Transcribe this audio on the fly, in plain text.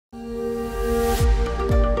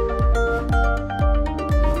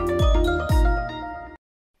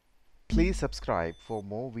Please subscribe for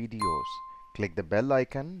more videos. Click the bell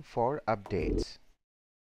icon for updates.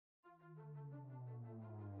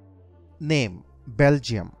 Name: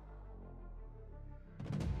 Belgium.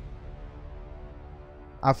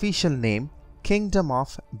 Official name: Kingdom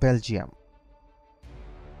of Belgium.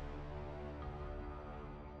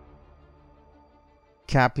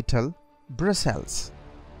 Capital: Brussels.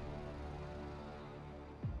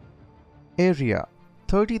 Area: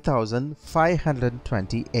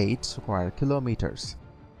 30,528 square kilometers.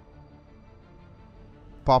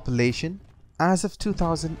 Population: as of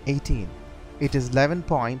 2018, it is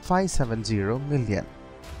 11.570 million.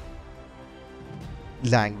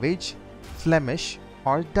 Language: Flemish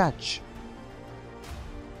or Dutch.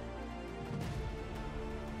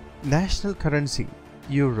 National currency: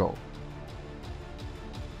 Euro.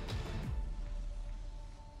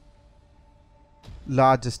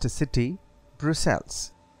 Largest city: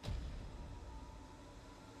 Brussels.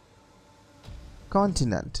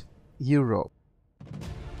 Continent: Europe.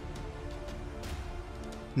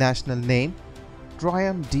 National name: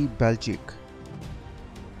 Royaume de Belgique.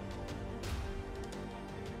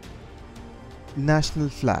 National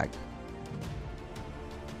flag.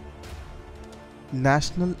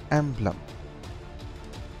 National emblem.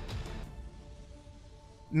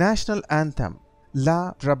 National anthem: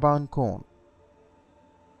 La Brabançonne.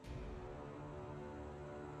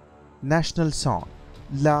 National song: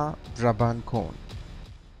 La Brabançonne.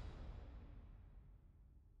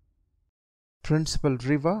 Principal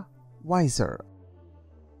river: Weser.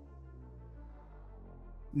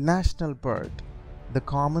 National bird: the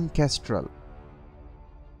common kestrel.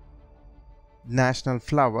 National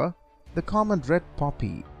flower: the common red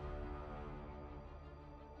poppy.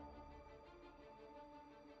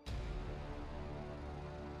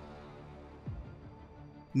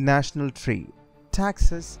 National tree: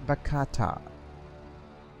 Taxus baccata.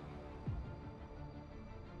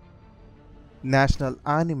 National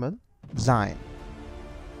animal: lion.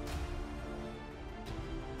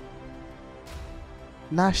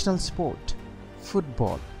 National sport: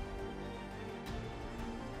 football.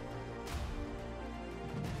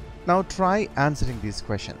 Now try answering these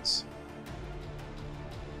questions.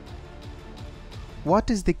 What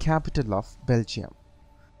is the capital of Belgium?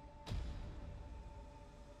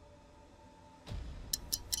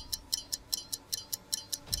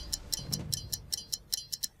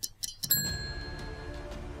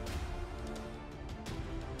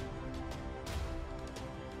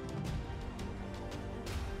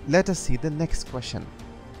 Let us see the next question.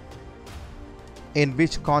 In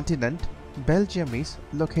which continent Belgium is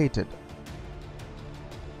located?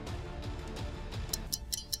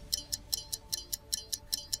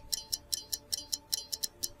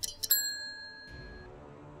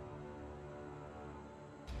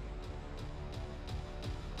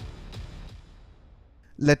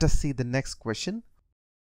 Let us see the next question.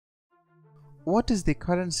 What is the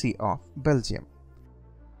currency of Belgium?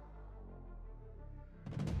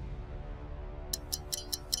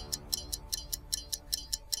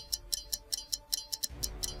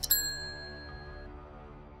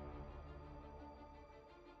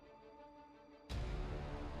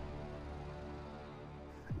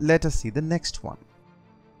 Let us see the next one.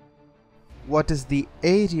 What is the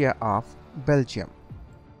area of Belgium?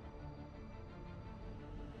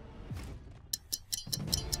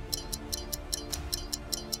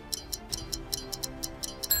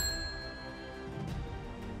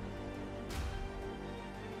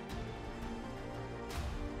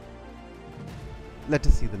 Let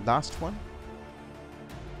us see the last one.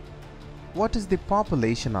 What is the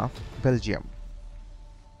population of Belgium?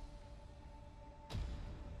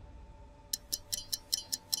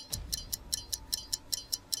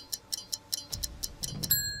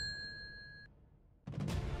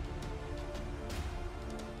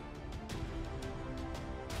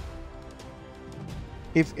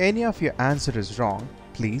 If any of your answer is wrong,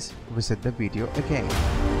 please visit the video again.